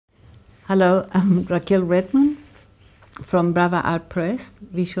Hello, I'm Raquel Redmond from Brava Art Press,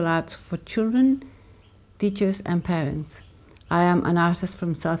 Visual Arts for Children, Teachers and Parents. I am an artist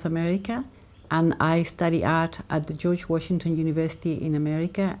from South America and I study art at the George Washington University in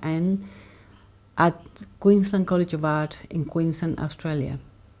America and at Queensland College of Art in Queensland, Australia.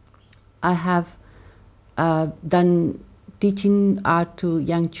 I have done teaching art to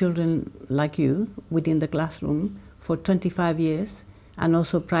young children like you within the classroom for 25 years and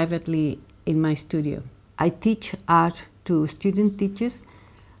also privately in my studio. I teach art to student teachers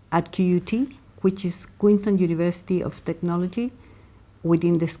at QUT, which is Queensland University of Technology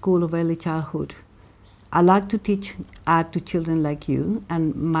within the School of Early Childhood. I like to teach art to children like you,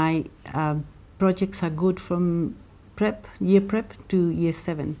 and my projects are good from year prep to year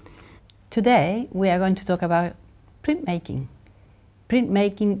 7. Today we are going to talk about printmaking.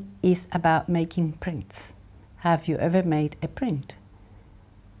 Printmaking is about making prints. Have you ever made a print?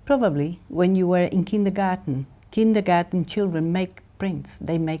 Probably when you were in kindergarten. Kindergarten children make prints.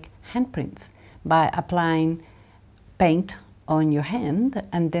 They make handprints by applying paint on your hand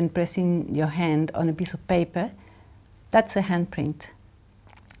and then pressing your hand on a piece of paper. That's a handprint.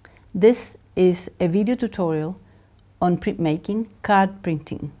 This is a video tutorial on printmaking, card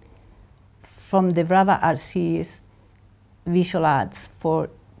printing, from the Brava Art series Visual Arts for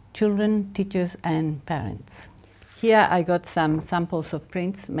children, teachers and parents. Here I got some samples of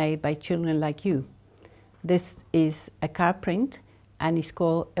prints made by children like you. This is a card print and it's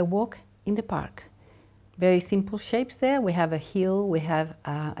called A Walk in the Park. Very simple shapes there. We have a hill, we have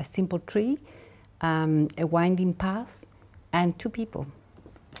a simple tree, a winding path and 2 people.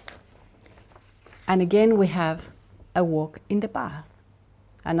 And again we have a walk in the path,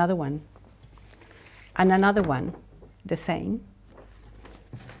 another one, and another one, the same,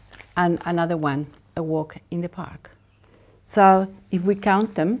 and another one, a walk in the park. So if we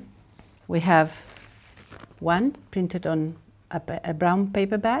count them, we have one printed on a brown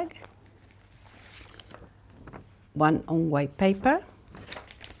paper bag, one on white paper,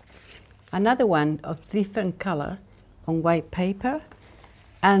 another one of different color on white paper,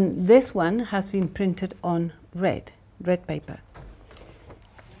 and this one has been printed on red paper.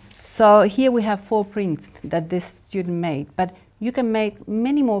 So here we have 4 prints that this student made, but you can make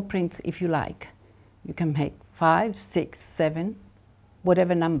many more prints if you like. You can make 5, 6, 7,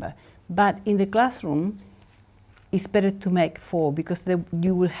 whatever number. But in the classroom, it's better to make 4 because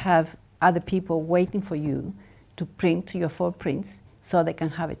you will have other people waiting for you to print your 4 prints so they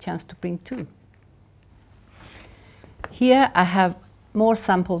can have a chance to print too. Here I have more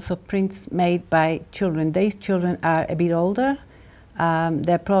samples of prints made by children. These children are a bit older.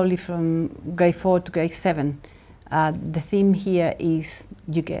 They're probably from grade 4 to grade 7. The theme here is,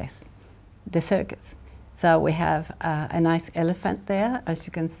 you guess, the circus. So we have a nice elephant there, as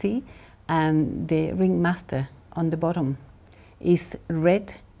you can see, and the ringmaster on the bottom is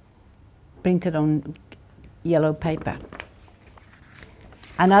red, printed on yellow paper.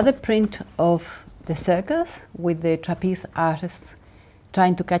 Another print of the circus with the trapeze artists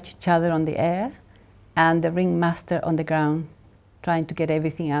trying to catch each other on the air and the ringmaster on the ground trying to get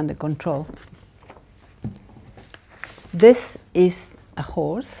everything under control. This is a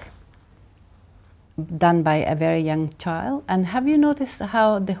horse done by a very young child. And have you noticed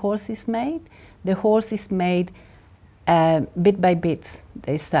how the horse is made? The horse is made bit by bits.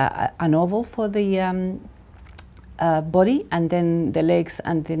 There's an oval for the body, and then the legs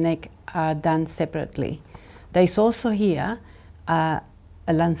and the neck are done separately. There's also here a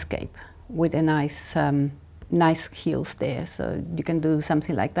landscape with a nice hills there, so you can do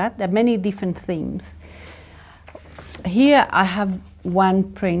something like that. There are many different themes. Here I have one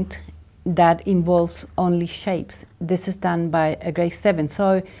print that involves only shapes. This is done by a grade 7.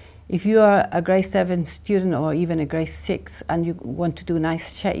 So if you are a grade 7 student or even a grade 6 and you want to do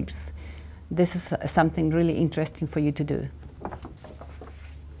nice shapes, this is something really interesting for you to do.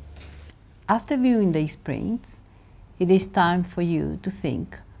 After viewing these prints, it is time for you to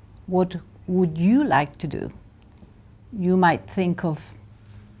think, what would you like to do? You might think of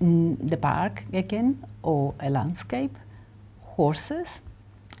the park again, or a landscape, horses,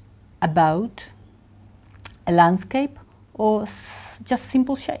 about a landscape, or just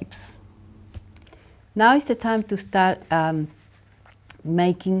simple shapes. Now is the time to start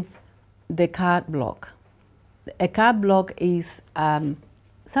making the card block. A card block is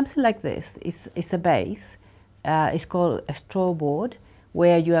something like this. It's a base. It's called a straw board,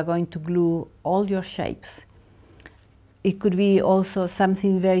 where you are going to glue all your shapes. It could be also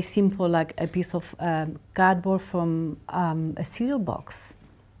something very simple, like a piece of cardboard from a cereal box.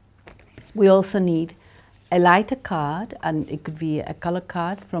 We also need a lighter card, and it could be a color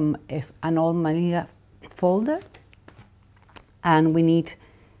card from an old manila folder. And we need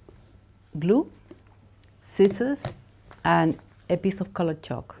glue, scissors, and a piece of colored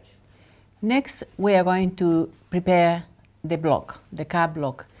chalk. Next, we are going to prepare the block, the card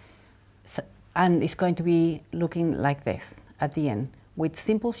block. So, and it's going to be looking like this at the end, with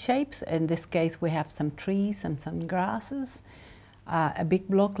simple shapes. In this case, we have some trees and some grasses, a big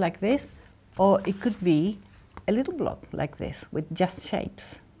block like this, or it could be a little block like this with just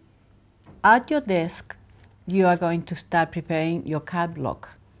shapes. At your desk, you are going to start preparing your card block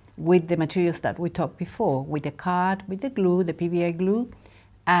with the materials that we talked before, with the card, with the glue, the PVA glue,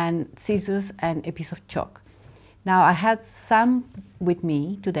 and scissors and a piece of chalk. Now, I had Sam with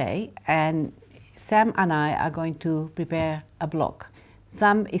me today, and Sam and I are going to prepare a block.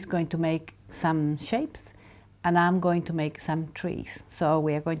 Sam is going to make some shapes, and I'm going to make some trees. So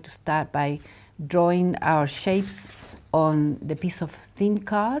we are going to start by drawing our shapes on the piece of thin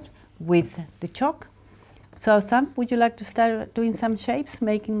card with the chalk. So Sam, would you like to start doing some shapes,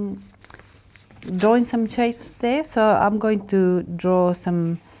 drawing some shapes there? So I'm going to draw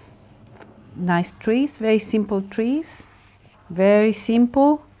some nice trees, very simple trees, very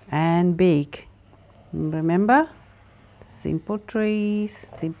simple and big. Remember? Simple trees,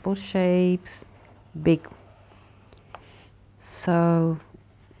 simple shapes, big. So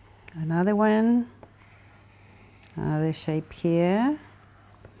another one, another shape here.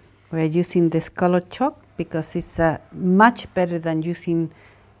 We're using this colored chalk because it's much better than using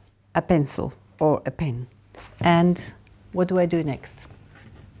a pencil or a pen. And what do I do next?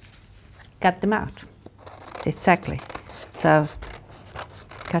 Cut them out. Exactly. So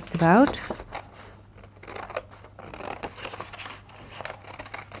cut them out.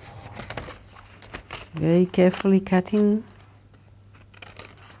 Very carefully cutting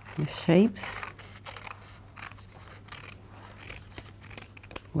the shapes.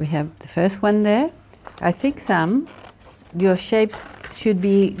 We have the first one there. I think, Sam, your shapes should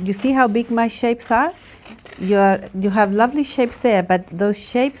be, you see how big my shapes are? You have lovely shapes there, but those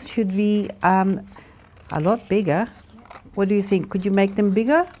shapes should be a lot bigger. What do you think? Could you make them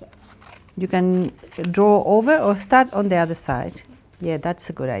bigger? You can draw over or start on the other side. Yeah, that's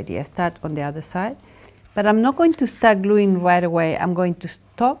a good idea. Start on the other side. But I'm not going to start gluing right away. I'm going to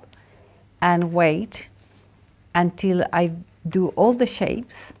stop and wait until I do all the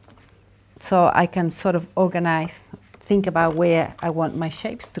shapes, so I can sort of organize, think about where I want my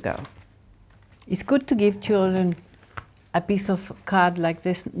shapes to go. It's good to give children a piece of card like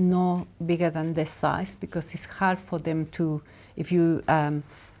this, no bigger than this size, because it's hard for them to, if you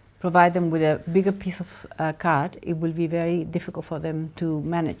provide them with a bigger piece of card, it will be very difficult for them to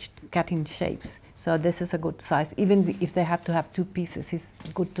manage cutting shapes. So this is a good size. Even if they have to have two pieces, it's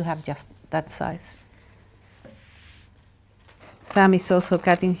good to have just that size. Sam is also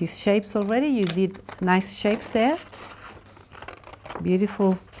cutting his shapes already. You did nice shapes there.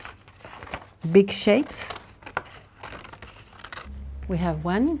 Beautiful big shapes. We have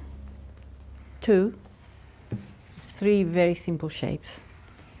 1, 2, 3 very simple shapes.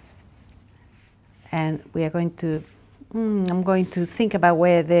 And we are going to, I'm going to think about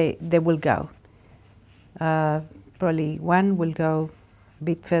where they will go. Probably one will go a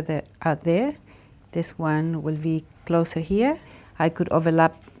bit further out there. This one will be closer here. I could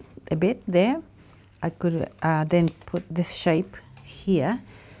overlap a bit there. I could then put this shape here.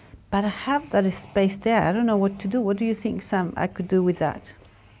 But I have that space there. I don't know what to do. What do you think, Sam, I could do with that?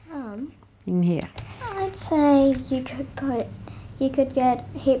 In here. I'd say you could get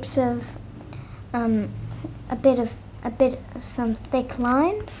heaps of a bit of some thick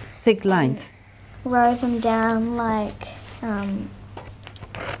lines. Thick lines. Row them down like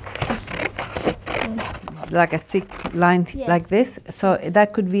like a thick line, yeah, like this. So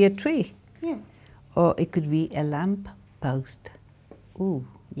that could be a tree. Yeah. Or it could be a lamp post. Ooh,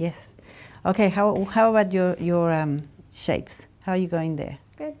 yes. Okay, how about your shapes? How are you going there?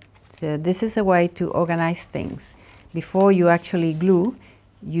 Good. So this is a way to organize things. Before you actually glue,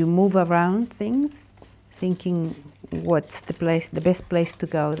 you move around things, thinking what's the best place to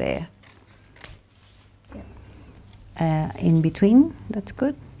go there. Yeah. In between, that's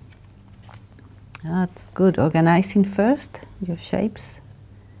good. That's good. Organizing first your shapes.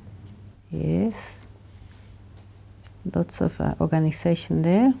 Yes. Lots of organization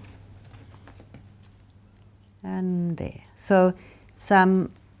there. And there. So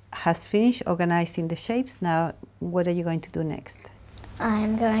Sam has finished organizing the shapes. Now, what are you going to do next?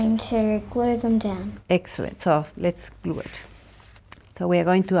 I'm going to glue them down. Excellent. So let's glue it. So we are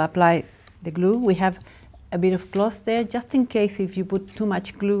going to apply the glue. We have a bit of cloth there, just in case if you put too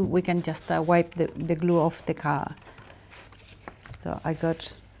much glue, we can just wipe the glue off the card. So I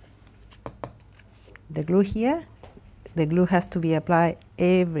got the glue here. The glue has to be applied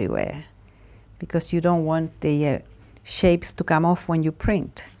everywhere because you don't want the shapes to come off when you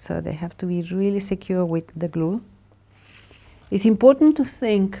print. So they have to be really secure with the glue. It's important to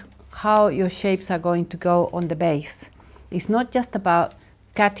think how your shapes are going to go on the base. It's not just about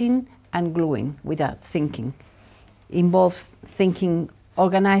cutting and gluing without thinking. It involves thinking,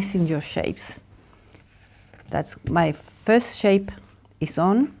 organizing your shapes. That's my first shape is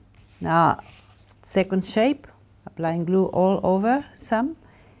on. Now, second shape, applying glue all over some,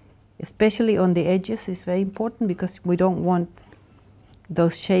 especially on the edges is very important because we don't want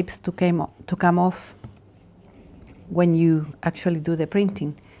those shapes to come off when you actually do the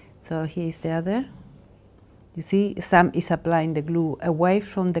printing. So here's the other. You see, Sam is applying the glue away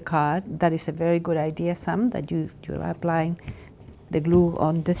from the card. That is a very good idea, Sam, that you're applying the glue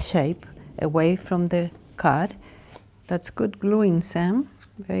on this shape away from the card. That's good gluing, Sam.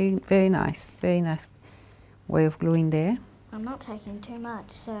 Very, very nice way of gluing there. I'm not taking too much,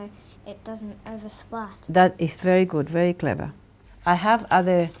 so it doesn't oversplat. That is very good, very clever. I have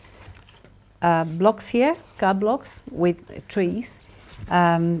other blocks here, card blocks with trees.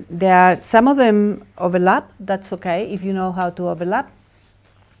 There are some of them overlap. That's okay if you know how to overlap.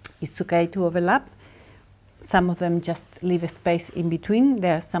 It's okay to overlap. Some of them just leave a space in between.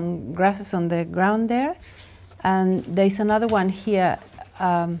 There are some grasses on the ground there, and there's another one here,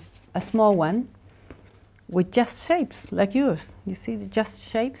 a small one with just shapes like yours. You see, just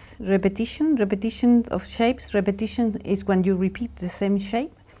shapes, repetition of shapes. Repetition is when you repeat the same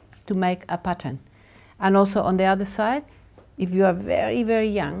shape to make a pattern. And also on the other side, if you are very, very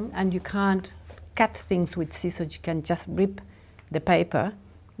young and you can't cut things with scissors, you can just rip the paper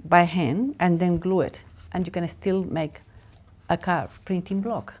by hand and then glue it. And you can still make a card printing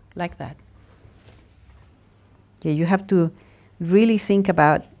block like that. Yeah, you have to really think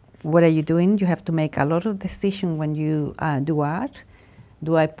about what are you doing. You have to make a lot of decisions when you do art.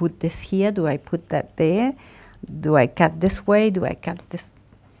 Do I put this here? Do I put that there? Do I cut this way? Do I cut this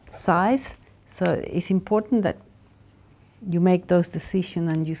size? So it's important that you make those decisions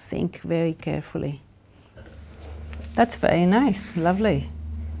and you think very carefully. That's very nice, lovely,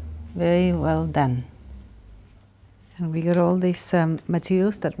 very well done. And we got all these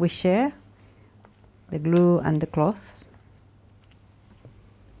materials that we share, the glue and the cloth.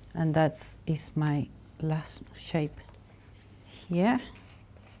 And that is my last shape here.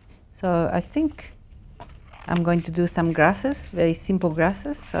 So I think I'm going to do some grasses, very simple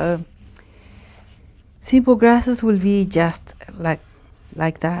grasses. So simple grasses will be just like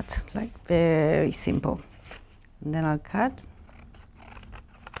that, like very simple. And then I'll cut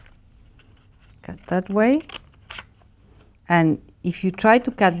that way. And if you try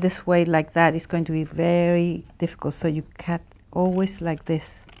to cut this way like that, it's going to be very difficult. So you cut always like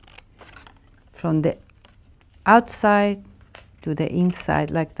this, from the outside to the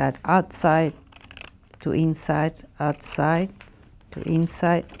inside like that, outside to inside, outside to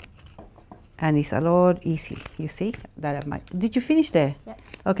inside. And it's a lot easy, you see? That I might. Did you finish there? Yeah.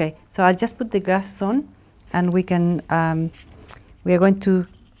 Okay, so I'll just put the grasses on, and we can, we are going to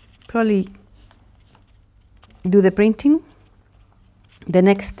probably do the printing. The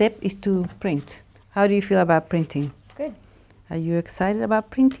next step is to print. How do you feel about printing? Good. Are you excited about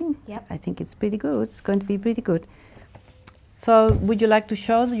printing? Yep. I think it's pretty good. It's going to be pretty good. So would you like to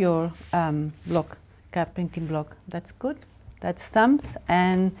show your block, card printing block? That's good. That's Sam's,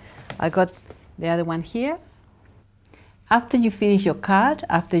 and I got the other one here. After you finish your card,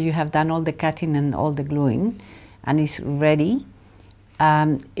 after you have done all the cutting and all the gluing, and it's ready,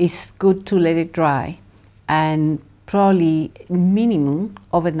 it's good to let it dry, and probably minimum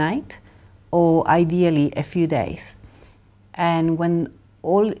overnight, or ideally a few days. And when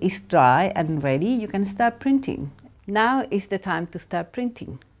all is dry and ready, you can start printing. Now is the time to start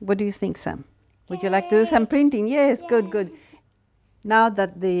printing. What do you think, Sam? Would you like to do some printing? Yes, good, good. Now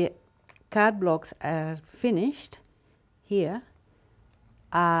that the card blocks are finished here,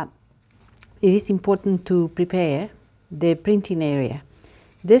 it is important to prepare the printing area.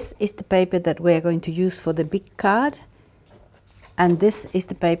 This is the paper that we are going to use for the big card, and this is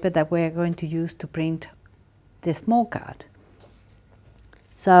the paper that we are going to use to print the small card.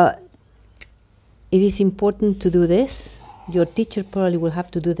 So it is important to do this. Your teacher probably will have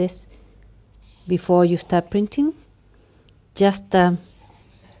to do this before you start printing. Just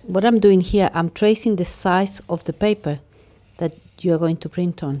what I'm doing here, I'm tracing the size of the paper that you are going to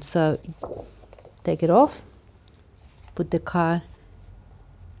print on. So take it off, put the card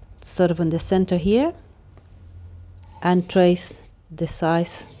sort of in the center here, and trace the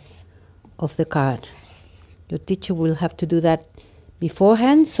size of the card. Your teacher will have to do that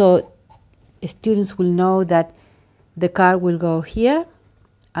beforehand, so students will know that the card will go here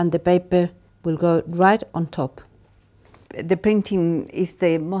and the paper will go right on top. The printing is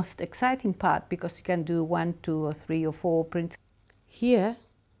the most exciting part because you can do 1, 2, or 3 or 4 prints. Here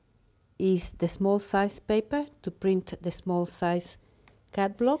is the small size paper to print the small size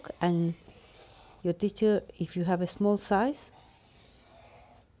card block, and your teacher, if you have a small size,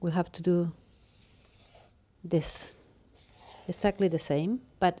 will have to do this exactly the same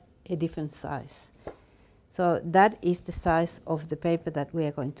but a different size. So that is the size of the paper that we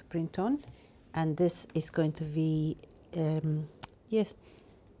are going to print on, and this is going to be yes,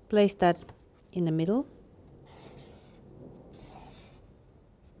 place that in the middle,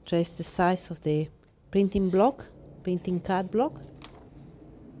 trace the size of the printing card block,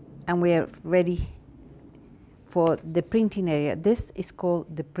 and we are ready for the printing area. This is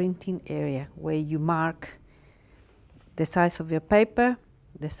called the printing area, where you mark the size of your paper,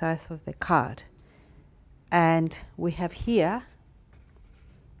 the size of the card. And we have here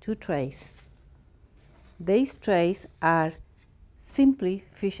 2 trays. These trays are simply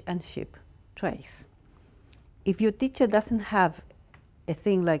fish and chip trays. If your teacher doesn't have a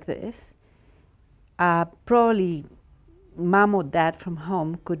thing like this, probably mom or dad from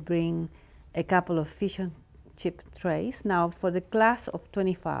home could bring a couple of fish and chip trays. Now for the class of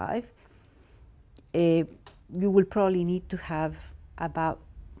 25, you will probably need to have about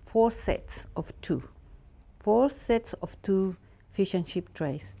 4 sets of 2. 4 sets of 2 fish and chip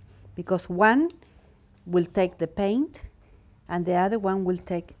trays, because one will take the paint and the other one will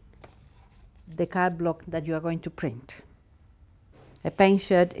take the card block that you are going to print. A paint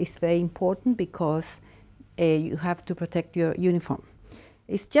shirt is very important because you have to protect your uniform.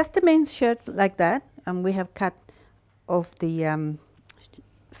 It's just the men's shirts like that, and we have cut off the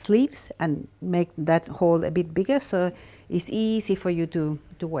sleeves and make that hole a bit bigger, so it's easy for you to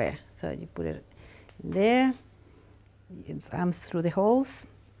wear. So you put it there, its arms through the holes,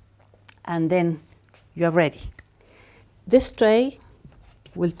 and then you are ready. This tray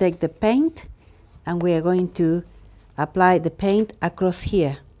will take the paint, and we are going to apply the paint across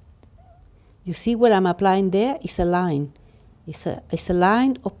here. You see what I'm applying there? It's a line. It's a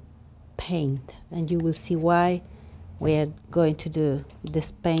line of paint, and you will see why we are going to do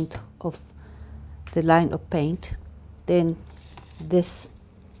this paint of the line of paint. Then this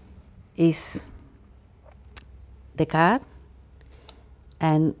is the card,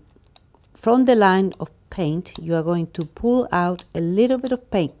 and from the line of paint you are going to pull out a little bit of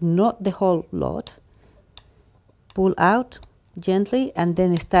paint, not the whole lot. Pull out gently and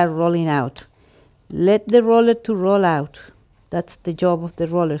then start rolling out. Let the roller to roll out. That's the job of the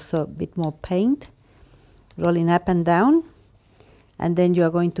roller. So a bit more paint, rolling up and down, and then you are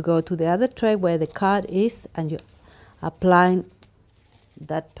going to go to the other tray where the card is, and you're applying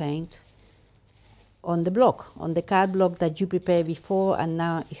that paint on the block, on the card block that you prepared before, and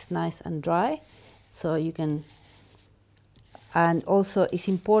now it's nice and dry. So you can, and also it's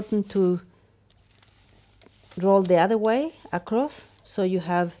important to roll the other way across, so you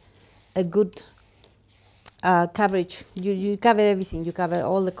have a good coverage. You cover everything. You cover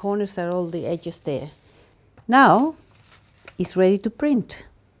all the corners and all the edges there. Now it's ready to print.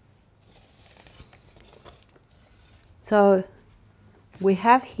 So we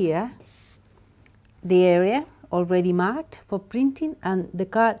have here the area already marked for printing, and the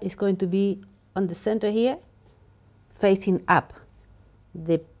card is going to be on the center here, facing up.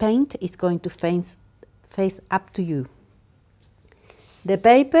 The paint is going to face up to you. The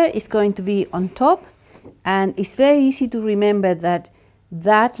paper is going to be on top, and it's very easy to remember that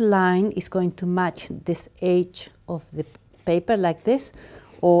that line is going to match this edge of the paper like this,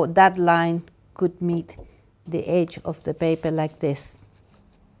 or that line could meet the edge of the paper like this.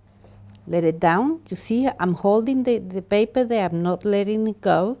 Let it down. You see, I'm holding the paper there. I'm not letting it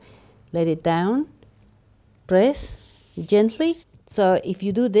go. Let it down. Press gently. So if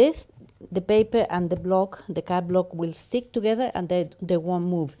you do this, the paper and the block, the card block, will stick together and they won't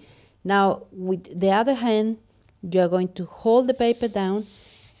move. Now with the other hand, you are going to hold the paper down,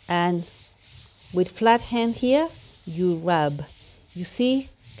 and with flat hand here, you rub. You see,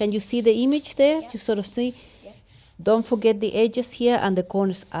 can you see the image there? Yeah. You sort of see. Yeah. Don't forget the edges here, and the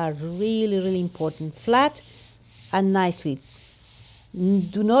corners are really, really important. Flat and nicely.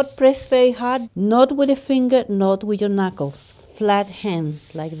 Do not press very hard, not with a finger, not with your knuckles. Flat hand,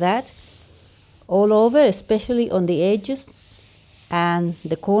 like that, all over, especially on the edges and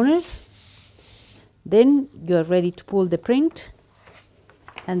the corners. Then you are ready to pull the print,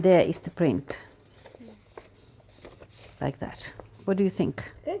 and there is the print. like that. What do you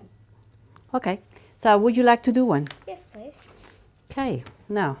think? Good. Okay, so would you like to do one? Yes, please. Okay,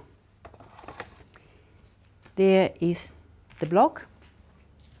 now there is the block.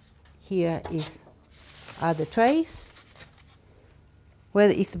 Here are the trays. Where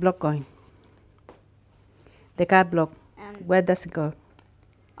is the block going? The card block. Where does it go?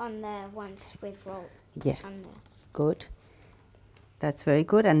 On the ones we've rolled. Yeah. On there. Good. That's very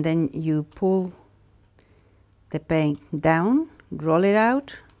good. And then you pull the paint down, roll it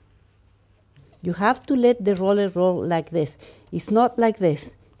out. You have to let the roller roll like this. It's not like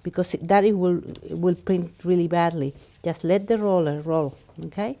this because it will print really badly. Just let the roller roll,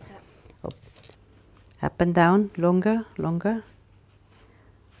 okay? Yeah. Up and down, longer, longer.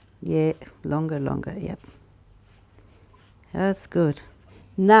 Yeah, longer, longer, yep. That's good.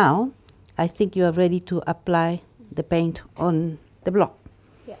 Now, I think you are ready to apply the paint on the block.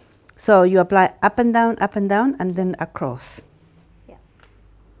 Yeah. So you apply up and down, and then across. Yeah.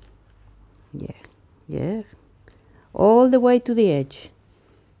 Yeah, yeah. All the way to the edge.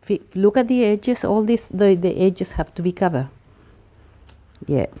 Look at the edges, all this, the edges have to be covered.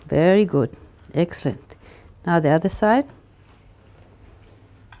 Yeah, very good. Excellent. Now the other side.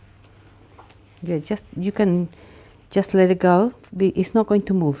 Yeah, you can just let it go. It's not going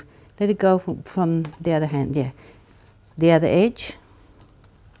to move. Let it go from the other hand, yeah. The other edge.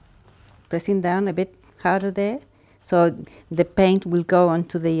 Pressing down a bit harder there. So the paint will go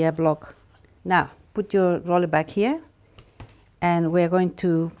onto the block. Now, put your roller back here. And we're going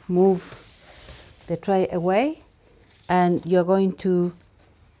to move the tray away. And you're going to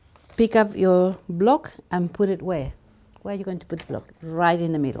pick up your block and put it where? Where are you going to put the block? Right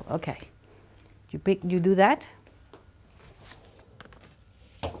in the middle, okay. You do that.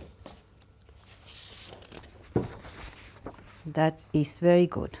 That is very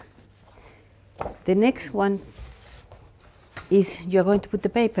good. The next one is you're going to put the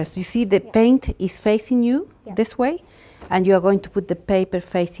papers. You see the paint is facing you this way, and you are going to put the paper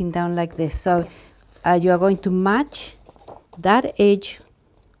facing down like this. So you are going to match that edge,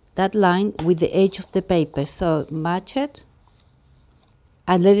 that line with the edge of the paper. So match it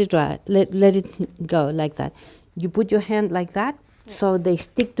and let it dry. Let it go like that. You put your hand like that, so they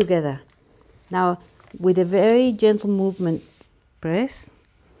stick together. Now, with a very gentle movement, press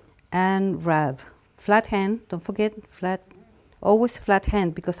and rub. Flat hand, don't forget, flat, always flat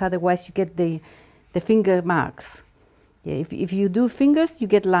hand, because otherwise you get the finger marks. Yeah, if you do fingers, you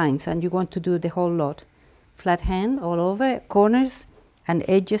get lines, and you want to do the whole lot. Flat hand all over, corners and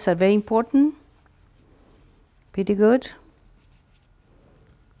edges are very important. Pretty good.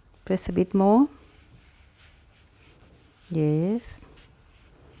 Press a bit more. Yes.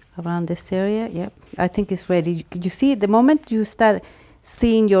 Around this area, yep. I think it's ready. You see, the moment you start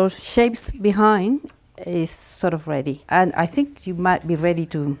seeing your shapes behind, is sort of ready. And I think you might be ready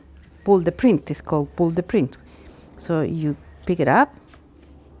to pull the print. It's called pull the print. So you pick it up,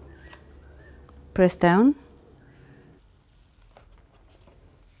 press down.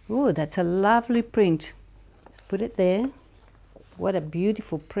 Oh, that's a lovely print. Just put it there. What a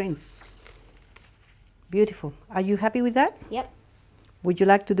beautiful print. Beautiful. Are you happy with that? Yep. Would you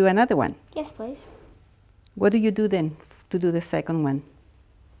like to do another one? Yes, please. What do you do then to do the second one?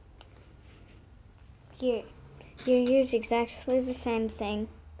 You use exactly the same thing.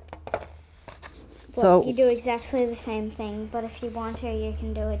 So you do exactly the same thing, but if you want to, you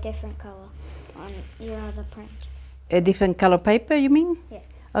can do a different color on your other print. A different color paper, you mean? Yeah.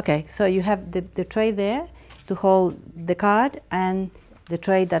 Okay, so you have the tray there to hold the card and the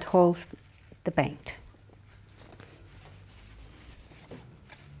tray that holds the paint.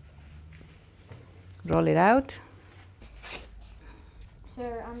 Roll it out. So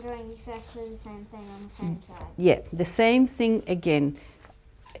I'm doing exactly the same thing on the same side. Yeah, the same thing again.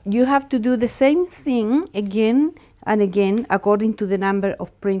 You have to do the same thing again and again according to the number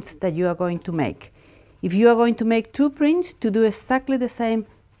of prints that you are going to make. If you are going to make 2 prints, to do exactly the same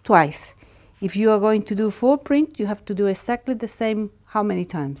twice. If you are going to do 4 prints, you have to do exactly the same how many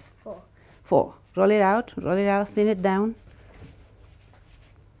times? 4. 4. Roll it out, thin it down.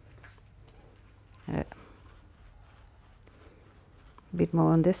 A bit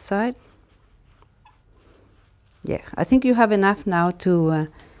more on this side. Yeah, I think you have enough now to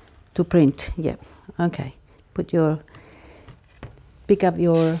print. Yeah, okay. Pick up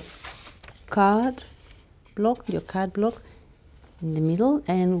your card block in the middle,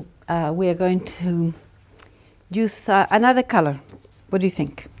 and we are going to use another color. What do you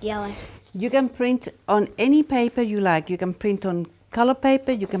think? Yellow. You can print on any paper you like. You can print on color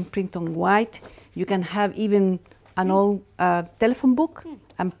paper, you can print on white, you can have even an old telephone book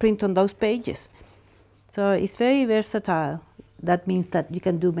and print on those pages. So it's very versatile. That means that you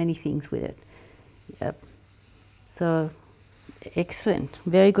can do many things with it. Yep. So excellent,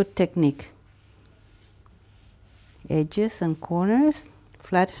 very good technique. Edges and corners,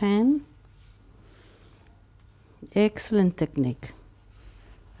 flat hand. Excellent technique.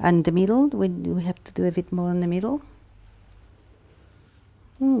 And the middle, we have to do a bit more in the middle.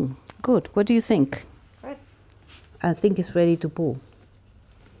 Good. What do you think? Good. I think it's ready to pull.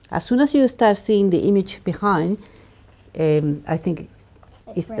 As soon as you start seeing the image behind, I think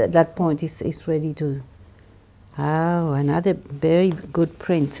that point is ready to. Oh, another very good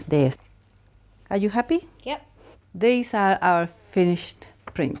print there. Are you happy? Yep. These are our finished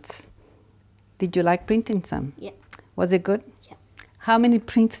prints. Did you like printing some? Yep. Was it good? Yep. How many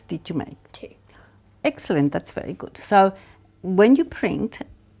prints did you make? 2. Excellent, that's very good. So when you print,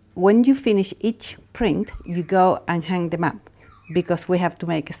 when you finish each print, you go and hang them up because we have to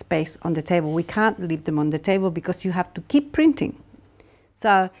make a space on the table. We can't leave them on the table because you have to keep printing.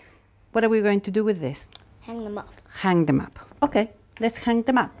 So what are we going to do with this? Hang them up. Hang them up. Okay, let's hang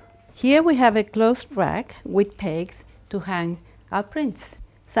them up. Here we have a closed rack with pegs to hang our prints.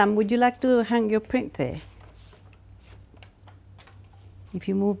 Sam, would you like to hang your print there? If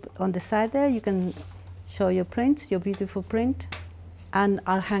you move on the side there, you can show your prints, your beautiful print. And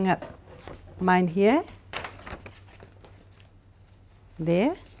I'll hang up mine here,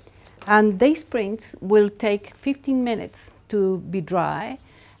 there. And these prints will take 15 minutes to be dry.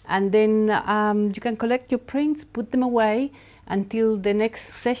 And then you can collect your prints, put them away until the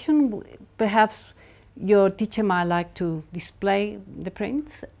next session. Perhaps your teacher might like to display the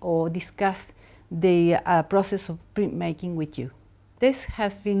prints or discuss the process of printmaking with you. This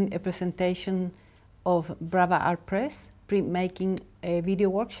has been a presentation of Brava Art Press Printmaking a video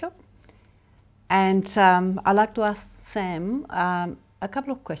workshop. And I'd like to ask Sam a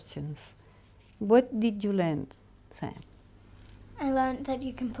couple of questions. What did you learn, Sam? I learned that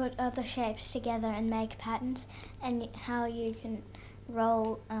you can put other shapes together and make patterns, and how you can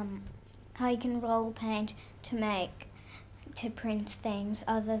roll paint to print things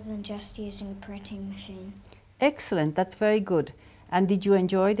other than just using a printing machine. Excellent, that's very good. And did you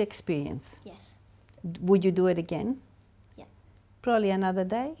enjoy the experience? Yes. Would you do it again? Yeah. Probably another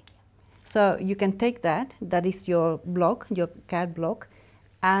day? Yeah. So you can take that is your blog, your CAD blog,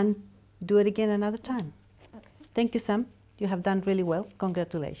 and do it again another time. Okay. Thank you, Sam. You have done really well.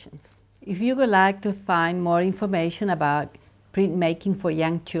 Congratulations. If you would like to find more information about printmaking for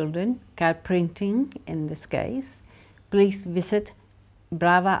young children, CAD printing in this case, please visit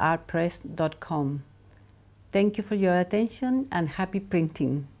bravaartpress.com. Thank you for your attention and happy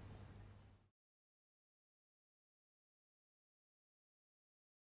printing.